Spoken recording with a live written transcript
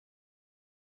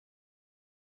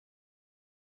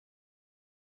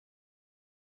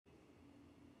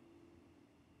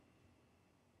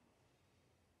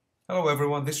Hello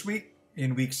everyone. This week,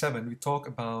 in week 7, we talk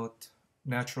about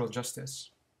natural justice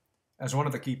as one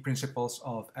of the key principles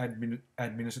of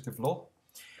administrative law.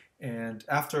 And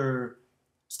after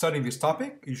studying this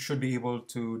topic, you should be able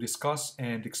to discuss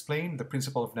and explain the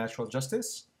principle of natural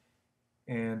justice.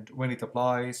 And when it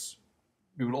applies,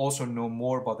 we will also know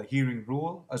more about the hearing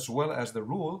rule as well as the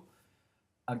rule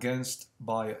against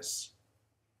bias.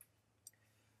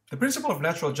 The principle of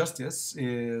natural justice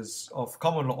is of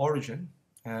common law origin,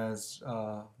 as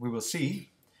we will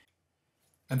see.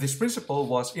 And this principle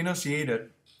was enunciated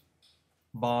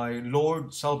by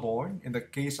Lord Selborne in the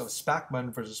case of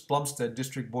Spackman versus Plumstead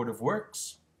District Board of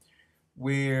Works,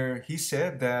 where he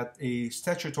said that a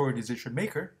statutory decision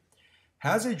maker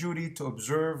has a duty to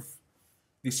observe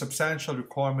the substantial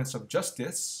requirements of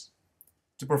justice,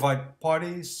 to provide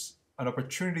parties an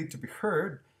opportunity to be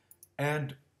heard,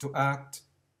 and to act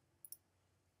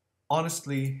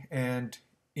honestly and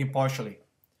impartially.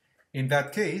 In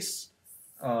that case,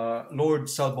 Lord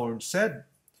Selborne said,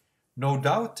 no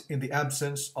doubt in the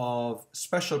absence of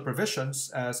special provisions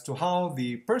as to how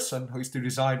the person who is to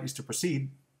decide is to proceed,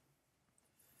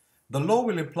 the law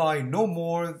will imply no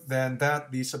more than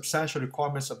that the substantial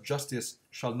requirements of justice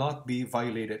shall not be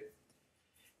violated.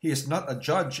 He is not a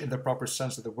judge in the proper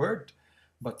sense of the word,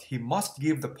 but he must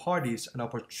give the parties an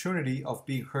opportunity of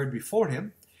being heard before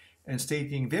him and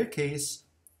stating their case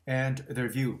and their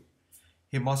view.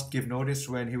 He must give notice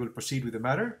when he will proceed with the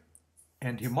matter,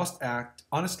 and he must act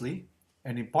honestly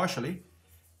and impartially,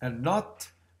 and not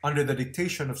under the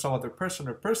dictation of some other person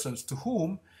or persons to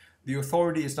whom the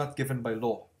authority is not given by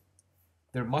law.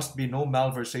 There must be no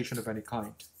malversation of any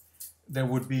kind. There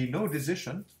would be no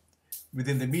decision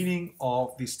within the meaning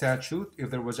of the statute if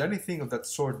there was anything of that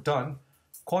sort done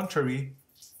contrary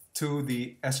to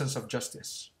the essence of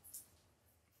justice.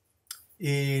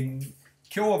 In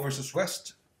Kiowa versus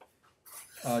West,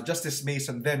 Justice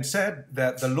Mason then said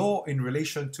that the law in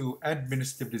relation to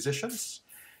administrative decisions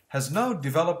has now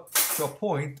developed to a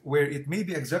point where it may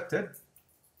be accepted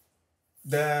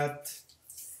that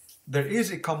there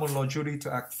is a common law duty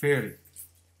to act fairly,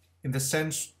 in the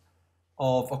sense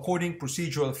of according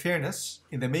procedural fairness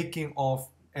in the making of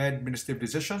administrative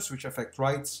decisions which affect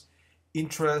rights,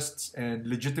 interests, and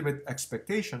legitimate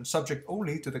expectations, subject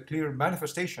only to the clear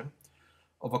manifestation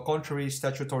of a contrary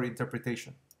statutory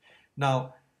interpretation.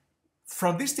 Now,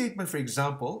 from this statement, for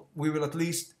example, we will at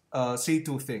least see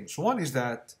two things. One is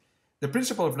that the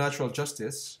principle of natural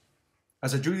justice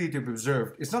as a duty to be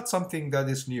observed is not something that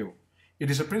is new. It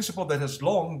is a principle that has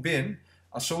long been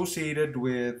associated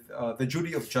with the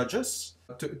duty of judges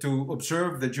to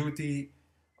observe the duty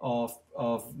of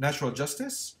natural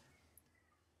justice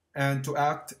and to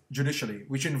act judicially,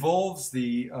 which involves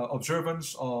the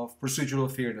observance of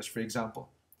procedural fairness, for example.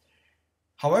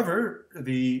 However,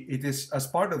 it is as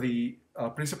part of the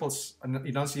principles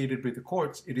enunciated by the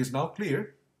courts, it is now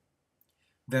clear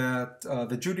that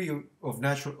the duty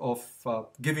of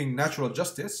giving natural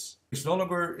justice is no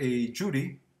longer a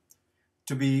duty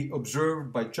to be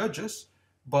observed by judges,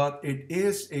 but it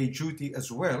is a duty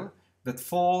as well that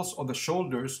falls on the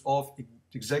shoulders of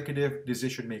executive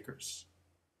decision makers.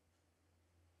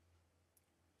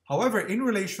 However, in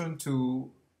relation to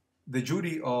the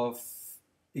duty of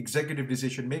executive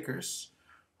decision makers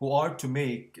who are to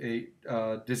make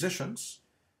decisions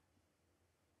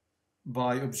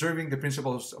by observing the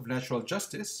principles of natural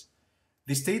justice,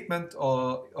 the statement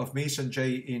of Mason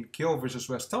J. in Kyo versus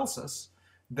West tells us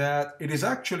that it is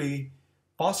actually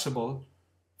possible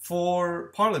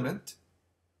for Parliament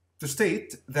to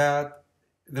state that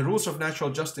the rules of natural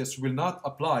justice will not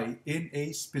apply in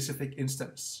a specific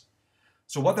instance.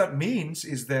 So what that means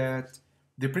is that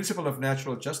the principle of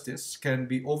natural justice can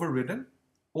be overridden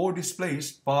or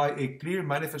displaced by a clear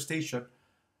manifestation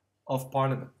of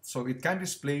Parliament. So it can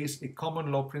displace a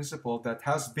common law principle that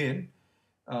has been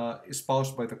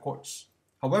espoused by the courts.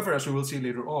 However, as we will see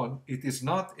later on, it is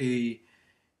not the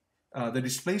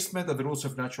displacement of the rules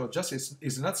of natural justice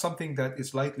is not something that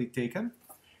is lightly taken.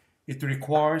 It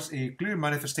requires a clear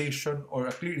manifestation or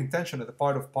a clear intention on the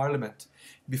part of Parliament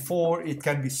before it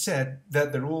can be said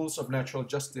that the rules of natural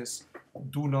justice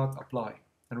do not apply.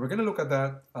 And we're going to look at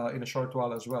that in a short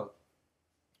while as well.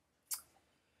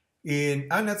 In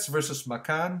Annetts versus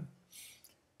McCann,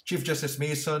 Chief Justice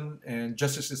Mason and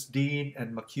Justices Dean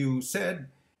and McHugh said,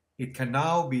 it can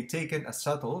now be taken as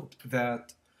settled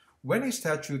that when a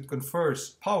statute confers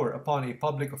power upon a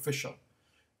public official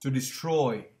to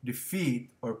destroy,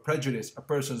 defeat, or prejudice a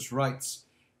person's rights,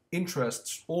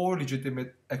 interests, or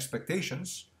legitimate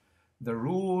expectations, the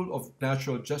rule of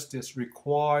natural justice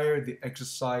require the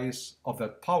exercise of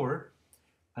that power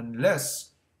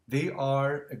unless they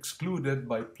are excluded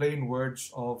by plain words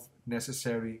of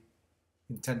necessary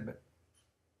intendment.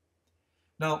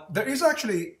 Now, there is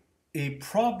actually a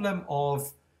problem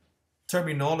of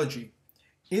terminology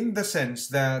in the sense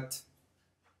that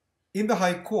in the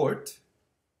High Court,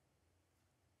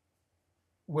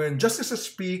 when justices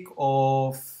speak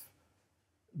of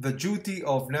the duty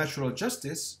of natural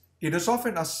justice, it is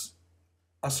often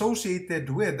associated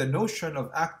with the notion of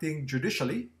acting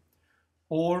judicially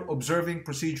or observing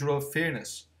procedural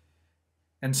fairness.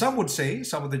 And some of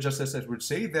the justices would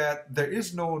say that there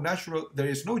is no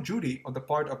duty on the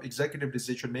part of executive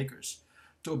decision makers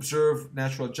to observe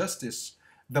natural justice.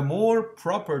 The more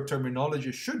proper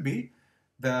terminology should be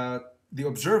that the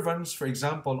observance, for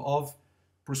example, of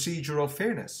procedural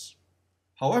fairness.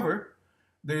 However,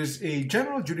 there is a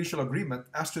general judicial agreement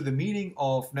as to the meaning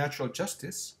of natural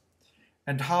justice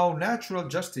and how natural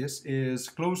justice is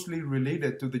closely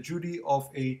related to the duty of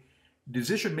a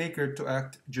decision maker to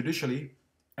act judicially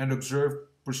and observe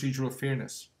procedural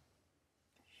fairness.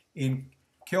 In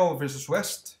Kyo versus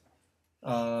West,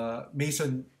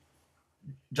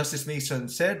 Justice Mason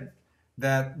said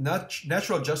that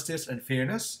natural justice and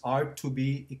fairness are to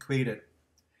be equated.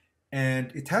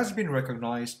 And it has been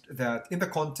recognized that in the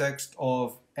context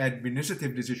of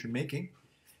administrative decision making,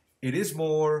 it is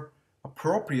more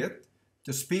appropriate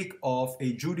to speak of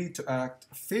a duty to act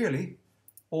fairly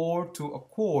or to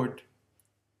accord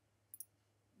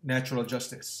natural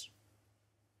justice.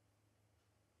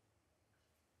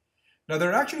 Now,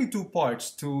 there are actually two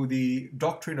parts to the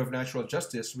doctrine of natural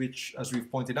justice, which, as we've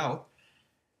pointed out,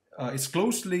 is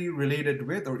closely related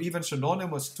with or even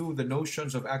synonymous to the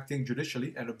notions of acting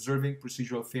judicially and observing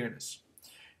procedural fairness.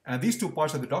 And these two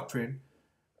parts of the doctrine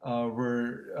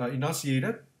were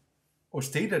enunciated or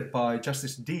stated by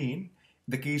Justice Dean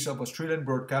in the case of Australian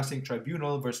Broadcasting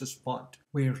Tribunal versus Pont,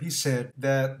 where he said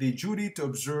that the duty to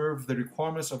observe the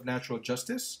requirements of natural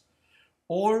justice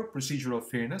or procedural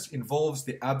fairness involves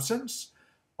the absence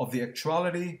of the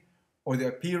actuality or the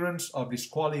appearance of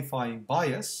disqualifying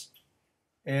bias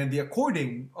and the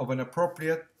according of an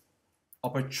appropriate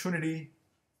opportunity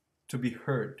to be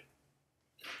heard.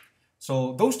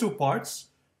 So those two parts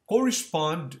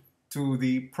correspond to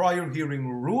the prior hearing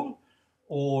rule,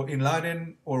 or in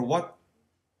Latin, or what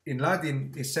in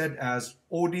Latin is said as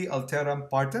odi alteram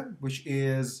partem, which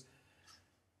is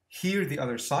hear the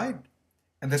other side.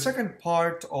 And the second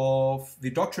part of the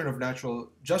doctrine of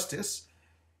natural justice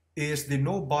is the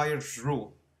no bias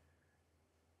rule.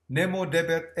 Nemo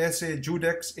debet esse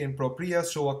judex in propria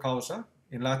sua causa,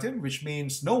 in Latin, which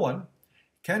means no one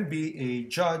can be a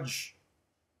judge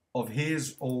of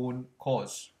his own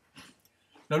cause.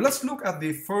 Now let's look at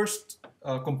the first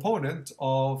component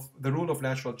of the rule of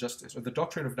natural justice, or the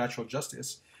doctrine of natural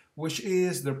justice, which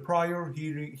is the prior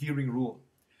hearing rule.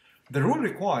 The rule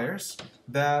requires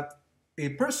that a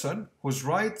person whose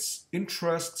rights,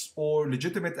 interests, or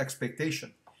legitimate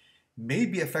expectation may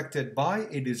be affected by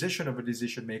a decision of a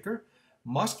decision maker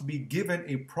must be given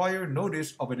a prior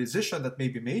notice of a decision that may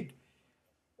be made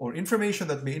or information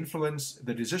that may influence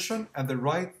the decision and the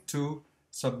right to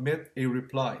submit a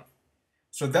reply.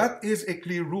 So that is a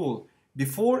clear rule.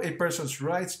 Before a person's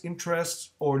rights,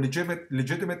 interests, or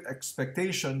legitimate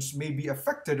expectations may be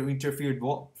affected or interfered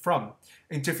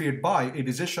by a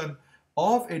decision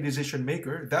of a decision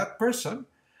maker, that person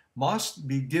must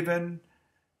be given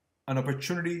an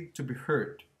opportunity to be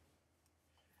heard.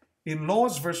 In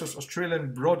Laws versus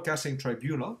Australian Broadcasting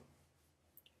Tribunal,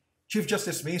 Chief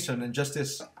Justice Mason and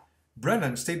Justice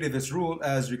Brennan stated this rule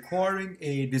as requiring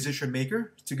a decision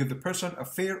maker to give the person a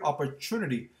fair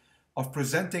opportunity of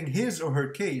presenting his or her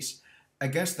case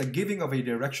against the giving of a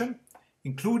direction,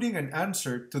 including an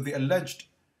answer to the alleged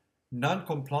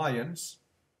non-compliance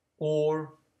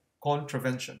or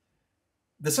contravention.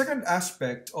 The second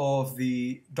aspect of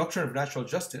the doctrine of natural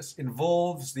justice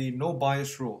involves the no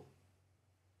bias rule.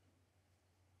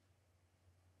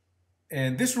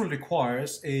 And this rule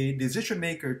requires a decision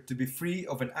maker to be free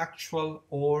of an actual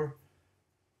or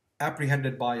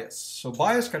apprehended bias. So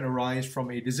bias can arise from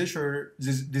a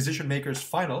decision maker's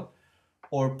final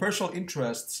or personal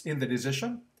interests in the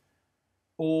decision,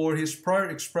 or his prior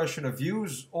expression of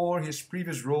views, or his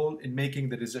previous role in making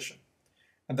the decision.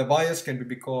 And the bias can be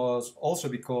because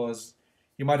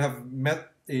he might have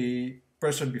met a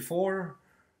person before,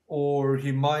 or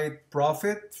he might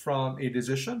profit from a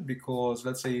decision because,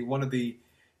 let's say, one of the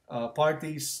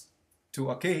parties to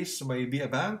a case may be a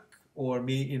bank, or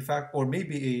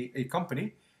maybe a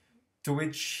company to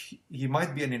which he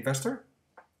might be an investor.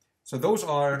 So those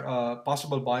are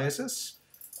possible biases.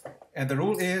 And the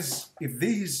rule is, if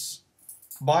these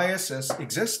biases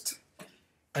exist,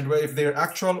 and if they're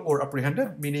actual or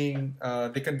apprehended, meaning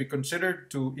they can be considered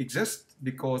to exist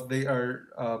because they are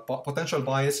potential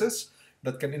biases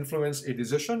that can influence a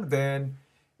decision, then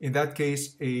in that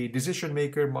case, a decision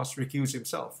maker must recuse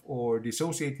himself or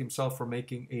dissociate himself from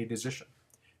making a decision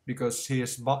because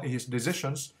his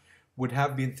decisions would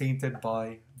have been tainted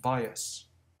by bias.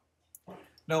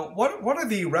 Now, what are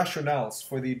the rationales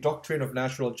for the doctrine of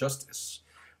natural justice?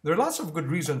 There are lots of good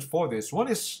reasons for this. One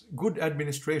is good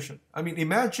administration. I mean,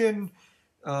 imagine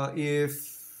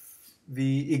if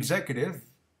the executive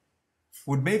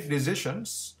would make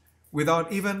decisions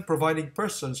without even providing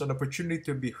persons an opportunity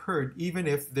to be heard, even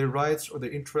if their rights or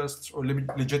their interests or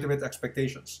legitimate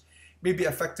expectations may be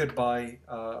affected by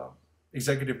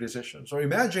executive decisions. Or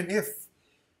imagine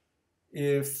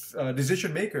if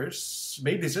decision makers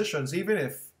made decisions even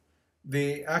if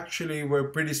they actually were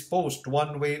predisposed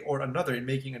one way or another in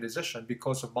making a decision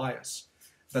because of bias.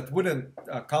 That wouldn't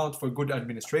account for good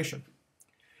administration.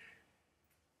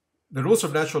 The rules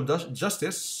of natural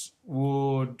justice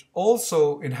would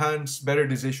also enhance better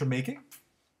decision making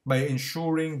by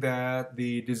ensuring that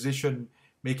the decision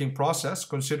making process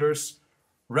considers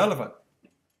relevant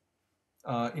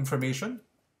information.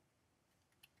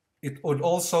 It would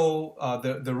also,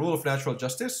 the rule of natural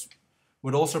justice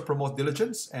would also promote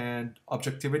diligence and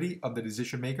objectivity of the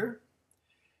decision maker.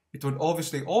 It would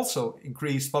obviously also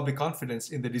increase public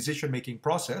confidence in the decision making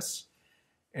process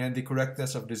and the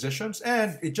correctness of decisions,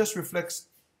 and it just reflects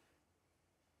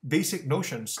basic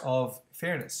notions of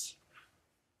fairness.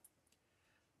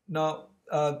 Now,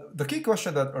 the key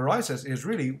question that arises is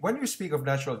really, when you speak of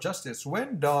natural justice,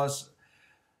 when does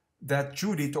that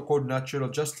duty to accord natural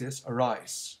justice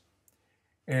arise?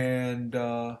 And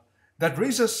that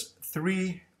raises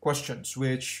three questions,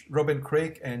 which Robin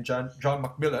Craig and John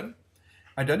Macmillan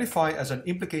identify as an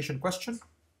implication question,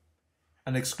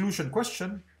 an exclusion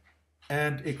question,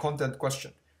 and a content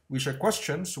question, which are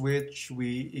questions which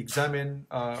we examine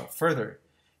further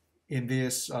in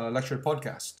this lecture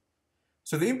podcast.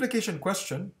 So the implication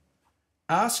question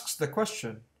asks the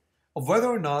question of whether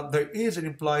or not there is an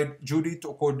implied duty to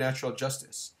accord natural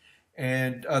justice.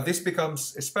 And this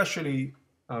becomes especially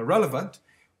relevant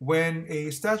when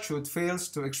a statute fails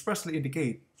to expressly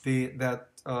indicate that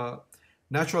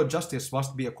natural justice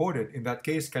must be accorded. In that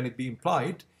case, can it be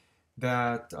implied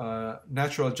that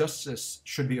natural justice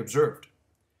should be observed?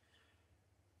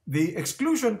 The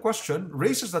exclusion question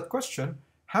raises that question: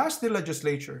 has the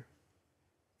legislature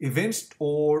evinced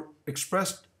or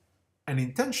expressed an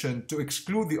intention to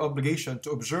exclude the obligation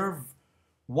to observe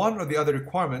one or the other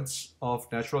requirements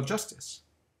of natural justice?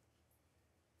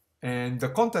 And the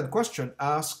content question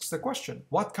asks the question: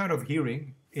 what kind of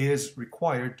hearing is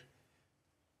required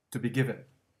to be given?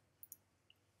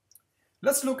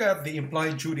 Let's look at the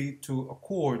implied duty to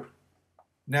accord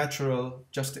natural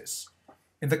justice.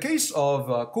 In the case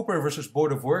of Cooper versus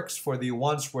Board of Works for the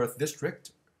Wandsworth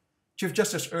District, Chief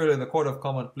Justice Earle in the Court of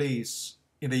Common Pleas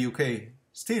in the UK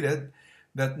stated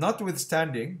that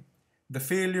notwithstanding the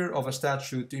failure of a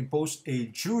statute to impose a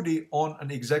duty on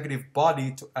an executive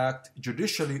body to act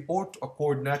judicially or to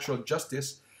accord natural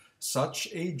justice, such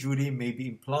a duty may be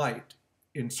implied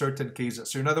in certain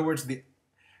cases. So in other words, the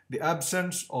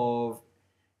absence of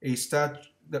a statute,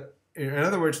 in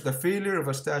other words, the failure of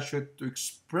a statute to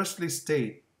expressly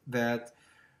state that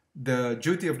the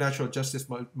duty of natural justice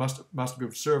must be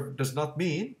observed does not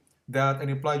mean that an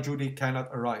implied duty cannot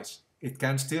arise. It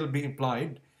can still be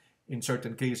implied in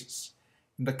certain cases.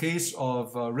 In the case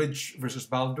of Ridge versus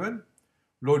Baldwin,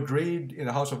 Lord Reid in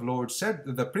the House of Lords said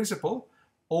that the principle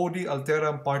odi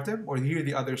alteram partem, or hear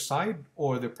the other side,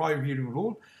 or the prior hearing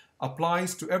rule,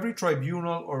 applies to every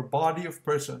tribunal or body of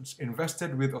persons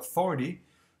invested with authority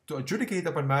to adjudicate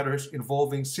upon matters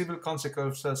involving civil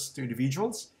consequences to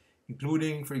individuals,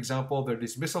 including, for example, their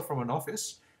dismissal from an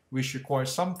office, which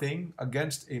requires something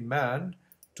against a man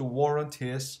to warrant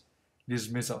his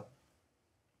dismissal.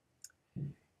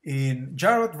 In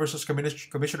Jarrett versus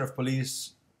Commissioner of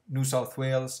Police, New South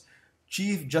Wales,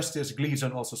 Chief Justice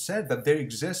Gleeson also said that there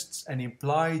exists an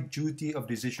implied duty of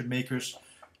decision makers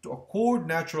to accord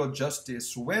natural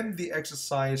justice when the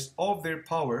exercise of their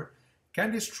power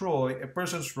can destroy a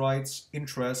person's rights,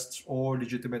 interests, or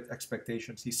legitimate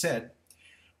expectations. He said,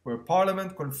 where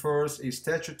Parliament confers a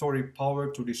statutory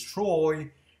power to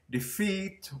destroy,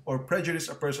 defeat, or prejudice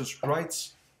a person's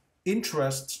rights,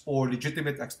 interests, or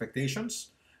legitimate expectations,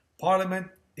 Parliament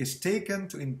is taken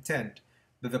to intend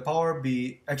that the power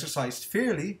be exercised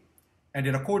fairly and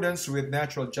in accordance with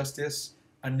natural justice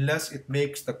unless it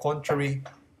makes the contrary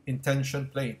intention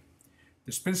plain.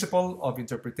 This principle of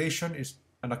interpretation is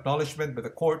an acknowledgement by the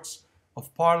courts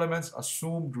of Parliament's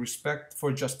assumed respect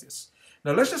for justice.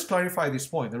 Now, let's just clarify this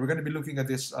point, and we're going to be looking at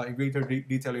this in greater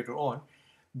detail later on,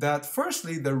 that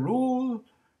firstly, the rule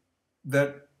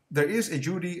that there is a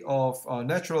duty of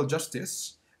natural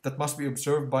justice that must be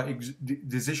observed by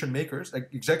decision makers,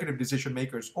 executive decision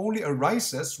makers, only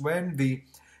arises when the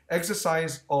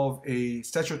exercise of a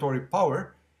statutory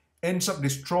power ends up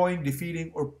destroying,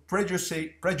 defeating, or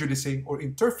prejudicing or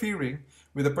interfering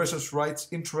with a person's rights,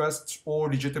 interests, or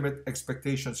legitimate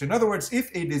expectations. In other words, if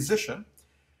a decision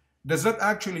does not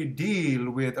actually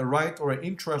deal with a right or an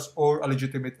interest or a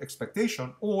legitimate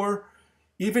expectation, or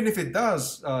even if it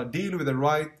does deal with the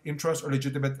right, interest, or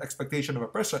legitimate expectation of a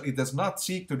person, it does not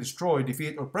seek to destroy,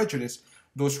 defeat, or prejudice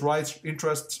those rights,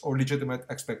 interests, or legitimate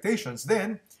expectations,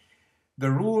 then the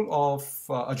rule of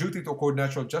a duty to accord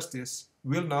natural justice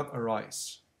will not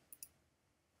arise.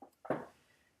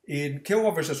 In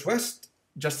Kiowa versus West,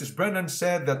 Justice Brennan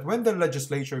said that when the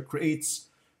legislature creates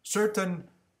certain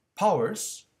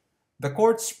powers, the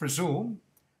courts presume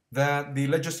that the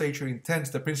legislature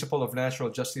intends the principle of natural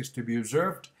justice to be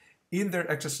observed in their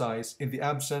exercise in the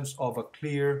absence of a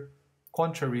clear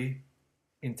contrary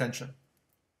intention.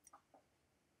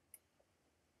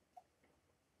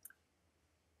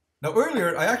 Now,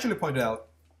 earlier, I actually pointed out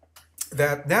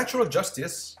that natural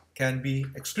justice can be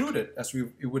excluded, as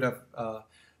we would have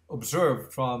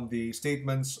observed from the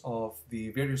statements of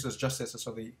the various justices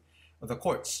of the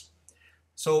courts.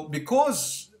 So,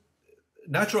 because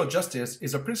natural justice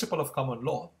is a principle of common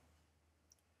law,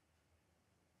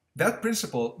 that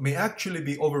principle may actually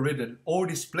be overridden or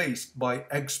displaced by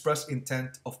express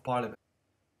intent of Parliament.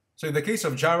 So in the case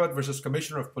of Jarrett versus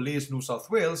Commissioner of Police, New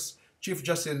South Wales, Chief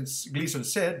Justice Gleeson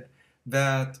said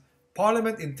that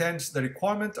Parliament intends the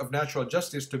requirement of natural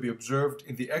justice to be observed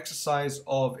in the exercise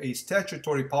of a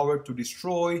statutory power to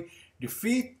destroy,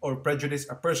 defeat, or prejudice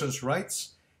a person's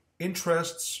rights,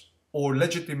 interests, or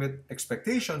legitimate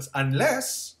expectations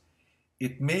unless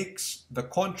it makes the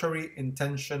contrary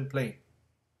intention plain.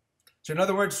 So in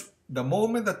other words, the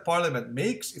moment that Parliament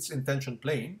makes its intention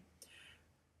plain,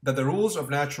 that the rules of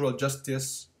natural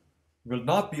justice will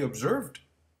not be observed,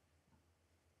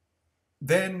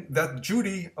 then that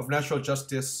duty of natural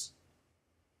justice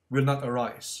will not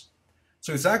arise.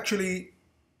 So it actually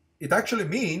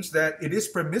means that it is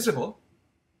permissible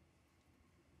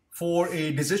for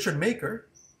a decision maker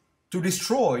to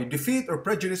destroy, defeat, or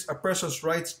prejudice a person's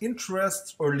rights,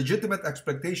 interests, or legitimate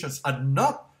expectations and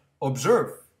not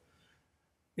observe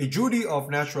a duty of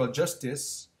natural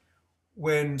justice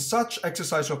when such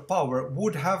exercise of power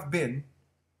would have been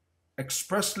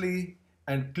expressly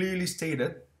and clearly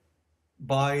stated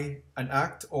by an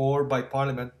act or by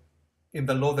Parliament in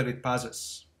the law that it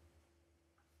passes.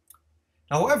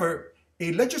 However,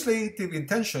 a legislative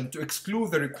intention to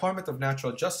exclude the requirement of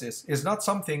natural justice is not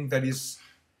something that is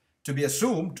to be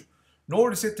assumed,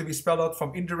 nor is it to be spelled out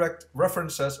from indirect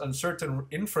references and certain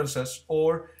inferences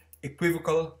or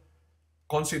equivocal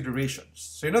considerations.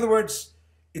 So in other words,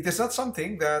 it is not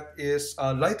something that is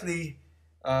lightly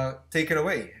taken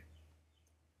away.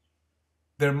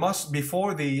 There must,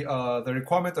 before the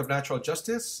requirement of natural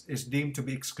justice is deemed to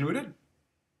be excluded,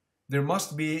 there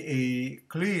must be a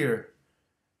clear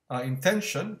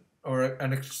intention or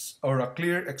a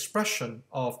clear expression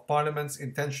of Parliament's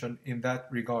intention in that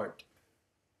regard.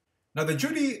 Now, the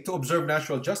duty to observe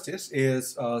natural justice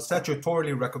is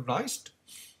statutorily recognized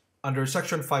under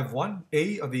Section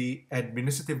 5.1a of the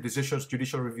Administrative Decisions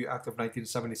Judicial Review Act of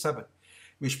 1977,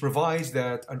 which provides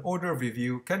that an order of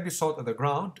review can be sought on the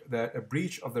ground that a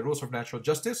breach of the rules of natural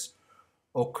justice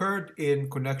occurred in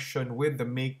connection with the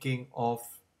making of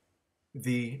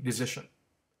the decision.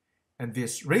 And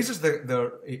this raises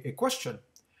a question: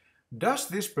 does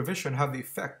this provision have the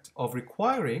effect of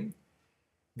requiring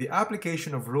the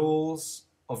application of rules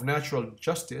of natural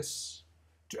justice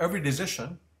to every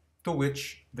decision to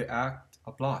which the Act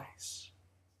applies?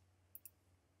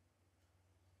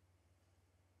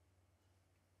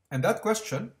 And that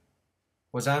question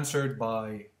was answered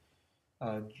by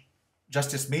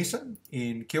Justice Mason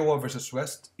in Kiowa versus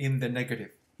West in the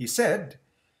negative. He said,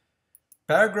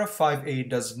 Paragraph 5A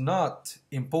does not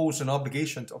impose an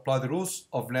obligation to apply the rules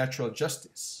of natural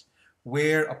justice,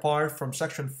 where apart from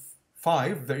Section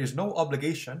 5, there is no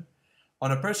obligation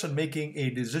on a person making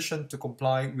a decision to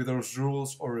comply with those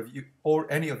rules or review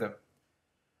or any of them.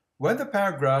 When the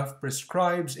paragraph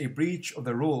prescribes a breach of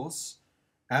the rules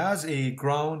as a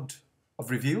ground of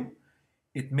review,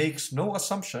 it makes no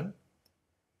assumption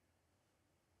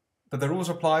that the rules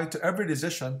apply to every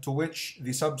decision to which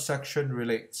the subsection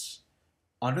relates.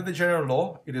 Under the general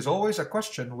law, it is always a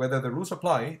question whether the rules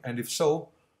apply, and if so,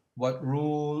 what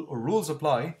rule or rules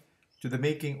apply to the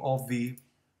making of the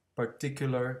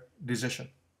particular decision.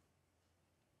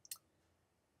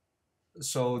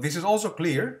 So this is also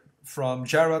clear from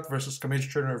Jarrett versus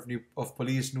Commissioner of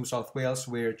Police New South Wales,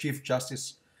 where Chief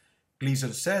Justice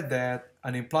Gleeson said that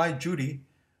an implied duty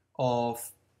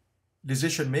of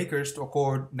decision makers to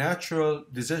accord natural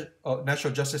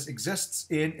justice exists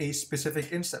in a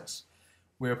specific instance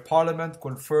where Parliament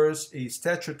confers a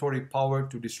statutory power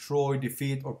to destroy,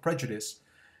 defeat, or prejudice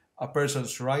a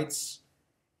person's rights,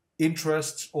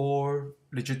 interests, or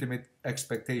legitimate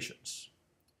expectations,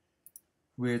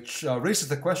 which raises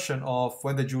the question of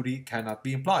when the duty cannot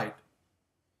be implied.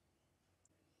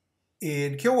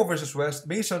 In Kiowa versus West,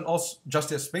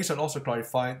 Justice Mason also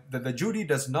clarified that the duty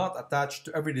does not attach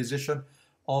to every decision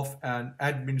of an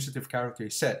administrative character.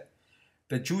 He said,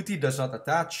 the duty does not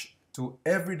attach to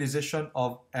every decision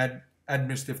of an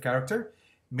administrative character.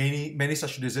 Many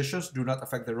such decisions do not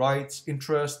affect the rights,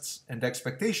 interests, and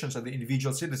expectations of the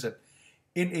individual citizen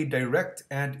in a direct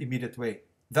and immediate way.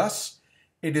 Thus,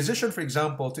 a decision, for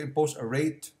example, to impose a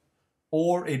rate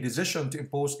or a decision to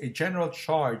impose a general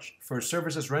charge for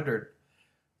services rendered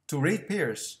to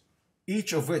ratepayers,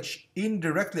 each of which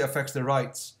indirectly affects the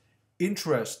rights,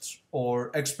 interests,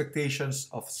 or expectations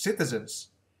of citizens,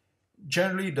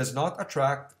 generally does not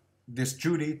attract this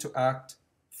duty to act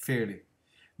fairly.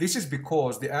 This is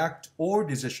because the act or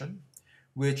decision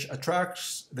which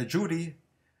attracts the duty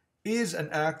is an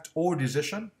act or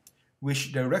decision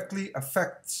which directly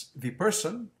affects the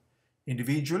person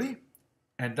individually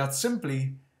and not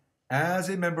simply as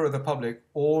a member of the public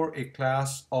or a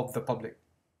class of the public.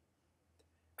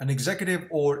 An executive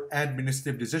or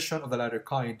administrative decision of the latter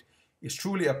kind is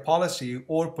truly a policy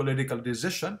or political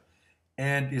decision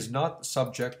and is not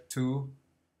subject to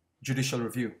judicial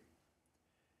review.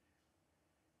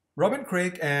 Robin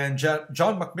Craig and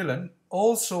John Macmillan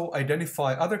also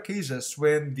identify other cases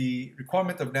when the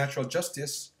requirement of natural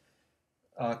justice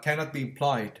cannot be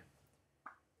implied.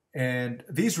 And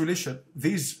these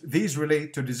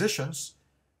relate to decisions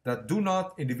that do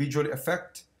not individually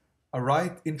affect a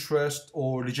right, interest,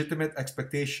 or legitimate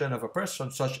expectation of a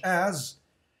person, such as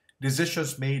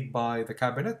decisions made by the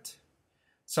cabinet,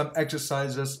 some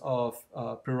exercises of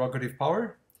prerogative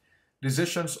power,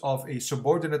 decisions of a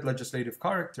subordinate legislative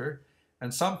character,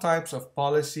 and some types of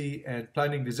policy and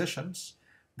planning decisions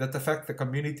that affect the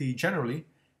community generally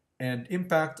and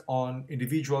impact on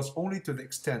individuals only to the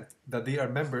extent that they are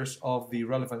members of the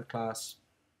relevant class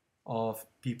of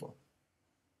people.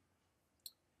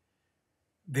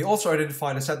 They also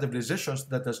identified a set of decisions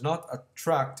that does not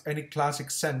attract any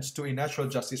classic sense to a natural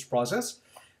justice process,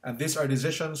 and these are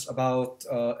decisions about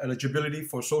eligibility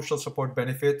for social support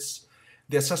benefits,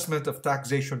 the assessment of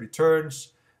taxation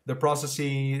returns, the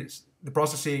processing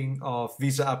of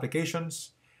visa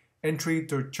applications, entry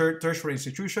to tertiary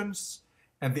institutions,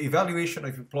 and the evaluation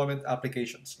of employment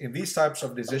applications. In these types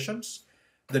of decisions,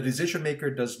 the decision maker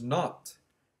does not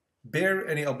bear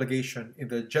any obligation in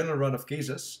the general run of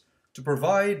cases to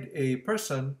provide a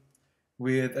person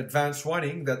with advance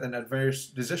warning that an adverse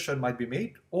decision might be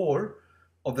made or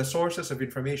of the sources of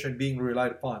information being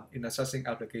relied upon in assessing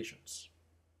applications.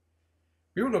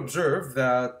 We will observe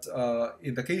that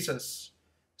in the cases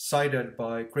cited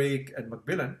by Craig and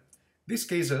Macmillan, these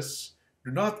cases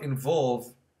do not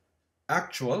involve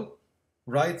actual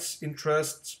rights,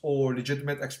 interests, or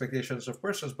legitimate expectations of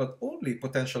persons, but only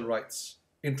potential rights,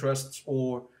 interests,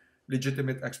 or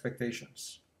legitimate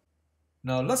expectations.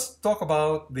 Now let's talk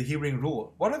about the hearing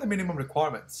rule. What are the minimum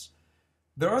requirements?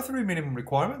 There are three minimum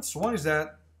requirements. One is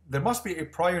that there must be a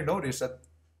prior notice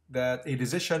that a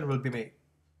decision will be made.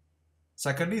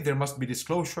 Secondly, there must be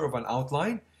disclosure of an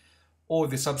outline or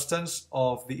the substance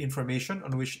of the information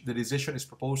on which the decision is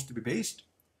proposed to be based.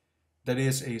 That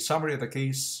is a summary of the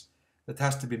case that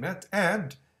has to be met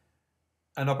and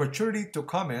an opportunity to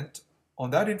comment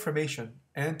on that information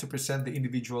and to present the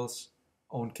individual's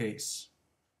own case.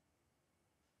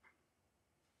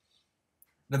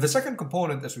 Now, the second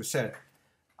component, as we said,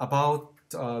 about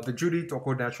the duty to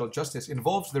accord natural justice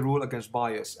involves the rule against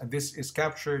bias, and this is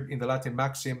captured in the Latin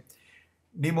maxim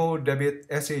Nemo debet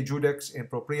esse judex in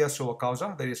propria sua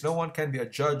causa, that is, no one can be a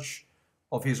judge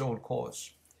of his own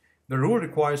cause. The rule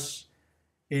requires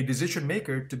a decision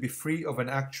maker to be free of an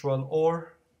actual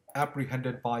or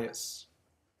apprehended bias.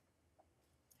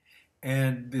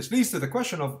 And this leads to the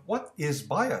question of what is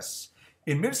bias?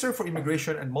 In Minister for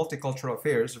Immigration and Multicultural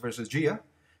Affairs versus GIA,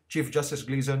 Chief Justice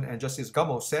Gleeson and Justice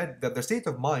Gamo said that the state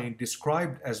of mind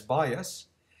described as bias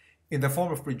in the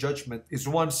form of prejudgment is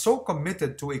one so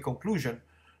committed to a conclusion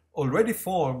already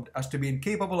formed as to be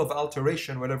incapable of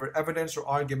alteration whenever evidence or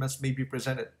arguments may be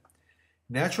presented.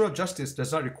 Natural justice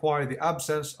does not require the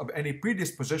absence of any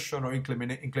predisposition or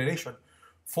inclination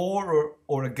for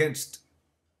or against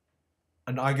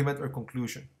an argument or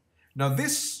conclusion. Now,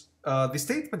 this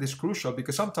statement is crucial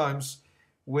because sometimes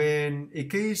when a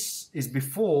case is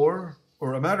before,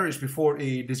 or a matter is before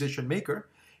a decision maker,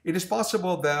 it is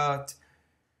possible that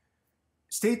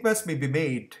statements may be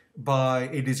made by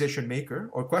a decision maker,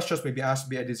 or questions may be asked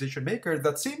by a decision maker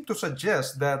that seem to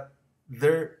suggest that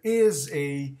there is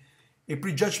a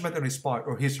prejudgment on his part,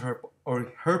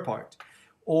 or her part,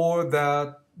 or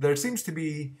that there seems to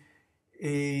be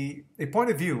a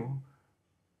point of view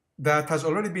that has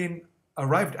already been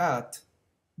arrived at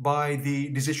by the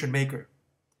decision maker.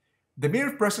 The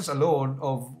mere presence alone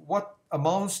of what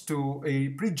amounts to a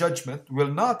prejudgment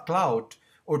will not cloud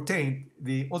or taint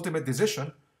the ultimate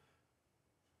decision,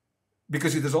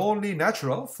 because it is only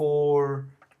natural for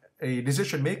a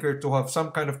decision maker to have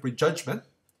some kind of prejudgment.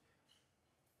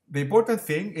 The important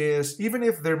thing is, even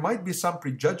if there might be some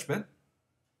prejudgment,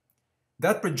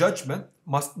 that prejudgment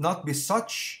must not be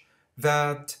such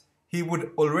that he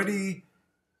would already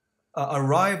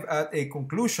arrive at a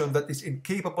conclusion that is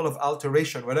incapable of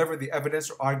alteration, whatever the evidence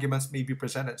or arguments may be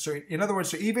presented. So in other words,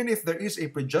 so even if there is a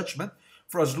prejudgment,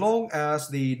 for as long as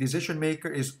the decision maker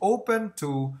is open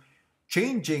to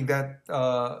changing that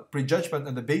prejudgment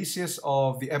on the basis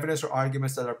of the evidence or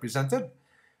arguments that are presented,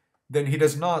 then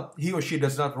he or she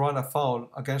does not run afoul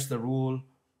against the rule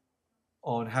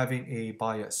on having a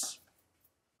bias.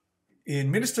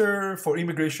 In Minister for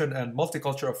Immigration and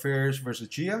Multicultural Affairs versus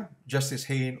Gia, Justice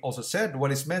Hayne also said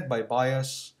what is meant by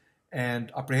bias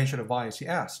and apprehension of bias. He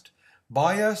asked,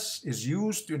 bias is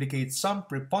used to indicate some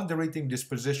preponderating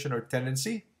disposition or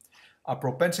tendency, a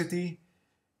propensity,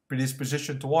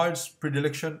 predisposition towards,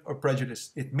 predilection, or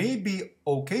prejudice. It may be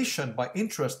occasioned by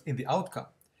interest in the outcome,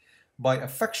 by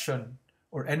affection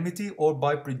or enmity, or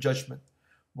by prejudgment.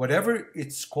 Whatever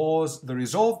its cause, the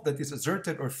result that is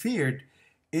asserted or feared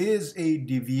is a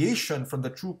deviation from the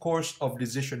true course of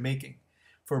decision making.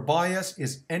 For bias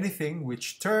is anything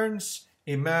which turns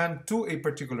a man to a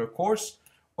particular course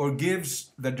or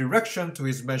gives the direction to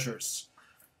his measures.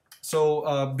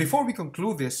 So before we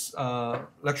conclude this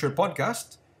lecture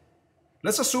podcast,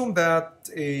 let's assume that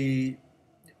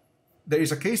there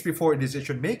is a case before a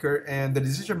decision maker, and the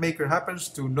decision maker happens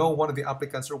to know one of the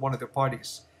applicants or one of the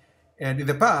parties. And in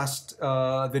the past,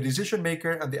 the decision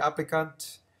maker and the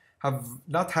applicant have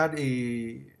not had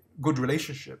a good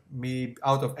relationship, maybe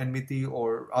out of enmity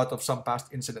or out of some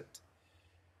past incident.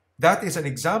 That is an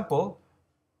example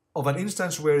of an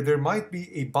instance where there might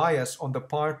be a bias on the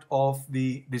part of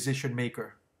the decision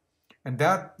maker. And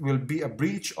that will be a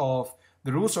breach of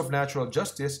the rules of natural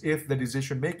justice if the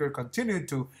decision maker continued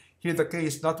to hear the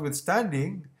case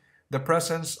notwithstanding the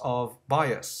presence of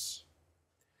bias.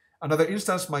 Another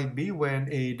instance might be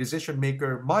when a decision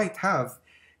maker might have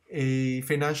a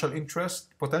financial interest,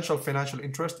 potential financial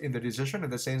interest in the decision, in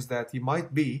the sense that he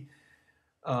might be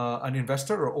an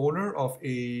investor or owner of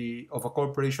a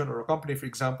corporation or a company, for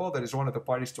example, that is one of the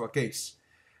parties to a case.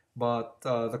 But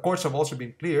the courts have also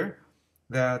been clear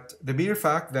that the mere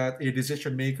fact that a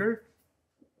decision maker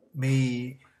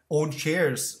may own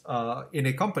shares in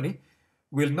a company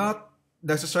will not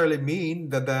necessarily mean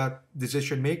that that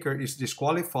decision maker is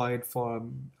disqualified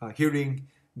from hearing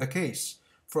the case,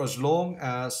 for as long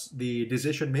as the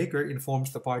decision maker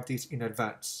informs the parties in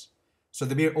advance. So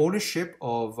the mere ownership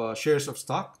of shares of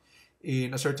stock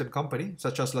in a certain company,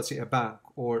 such as, let's say, a bank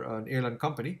or an airline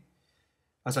company,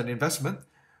 as an investment,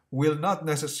 will not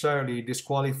necessarily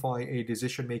disqualify a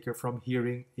decision maker from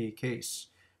hearing a case,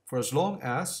 for as long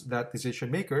as that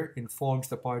decision maker informs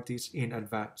the parties in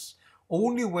advance.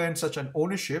 Only when such an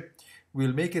ownership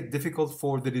will make it difficult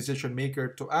for the decision maker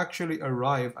to actually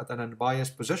arrive at an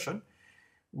unbiased position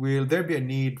will there be a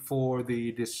need for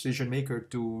the decision maker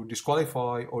to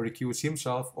disqualify or recuse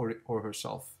himself or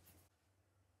herself.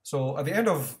 So at the end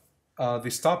of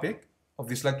this topic of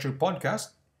this lecture podcast,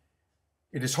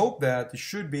 it is hoped that you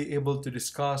should be able to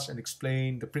discuss and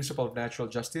explain the principle of natural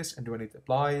justice and when it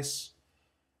applies,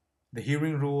 the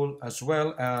hearing rule, as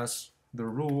well as the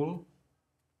rule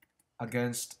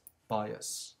against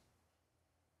bias.